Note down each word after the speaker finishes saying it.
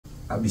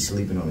I be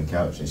sleeping on the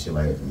couch and shit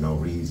like that for no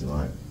reason,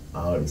 like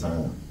all the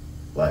time.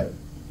 Like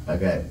I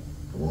got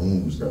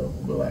rooms though,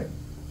 but like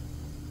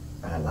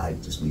I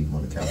like to sleep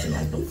on the couch and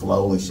like the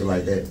flow and shit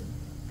like that.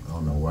 I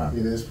don't know why.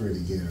 Yeah, that's pretty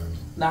ghetto.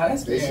 Nah,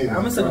 that's fair. I'm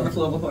gonna sit on the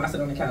floor before I sit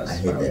on the couch. I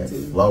hit that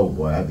flow,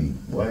 boy. I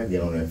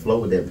get on that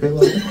floor with that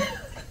pillow.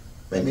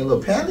 Make me a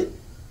little pallet.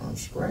 I'm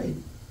straight.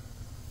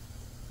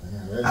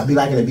 Yeah, I be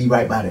liking to be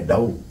right by the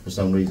door for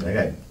some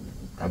reason.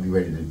 I'll be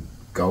ready to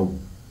go.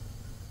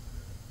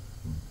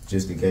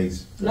 Just in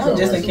case. No,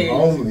 just in case.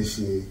 Homeless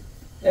shit.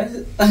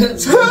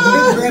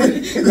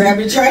 Grab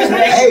your trash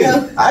bag. Hey,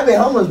 I've been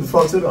homeless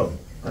before too though.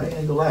 I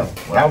ain't gonna lie.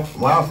 When I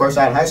was first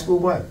out of high school,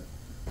 boy,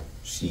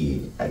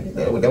 shit.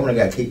 That when I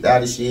got kicked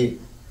out of shit.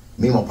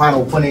 Me and my partner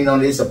were putting in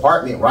on this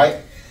apartment, right?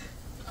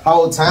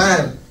 Whole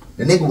time,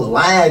 the nigga was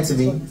lying to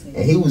me, and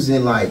he was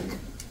in like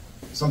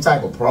some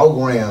type of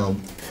program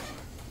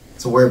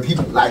to where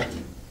people like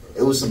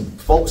it was some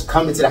folks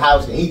coming to the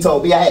house, and he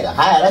told me I had to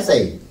hide. I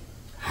say,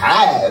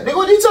 hide, nigga?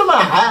 What you talking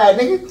about? Hide,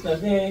 nigga?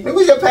 Okay. Nigga,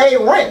 we just paid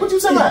rent. What you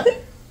talking about?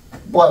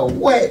 Boy,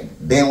 what?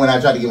 Then when I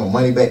tried to get my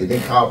money back, they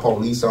didn't call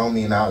police on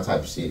me and all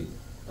type of shit.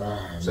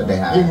 So they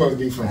had, he must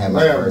be from had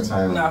my first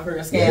time. Not for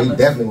a scammer. Yeah, he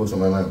definitely was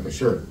from Atlanta for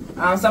sure.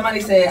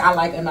 Somebody said I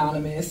like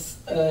anonymous.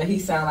 He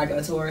sound like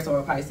a Taurus or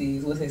a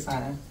Pisces. What's his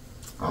sign?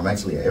 I'm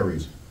actually an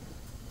Aries.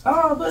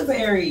 Oh, what's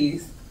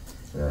Aries?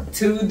 Yeah.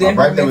 Two different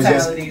my birthday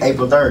mentalities. was just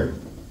April 3rd.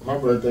 My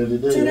birthday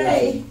today.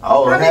 Today.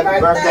 Oh, happy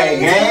birthday,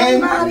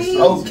 gang.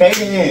 Okay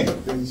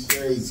then. Peace.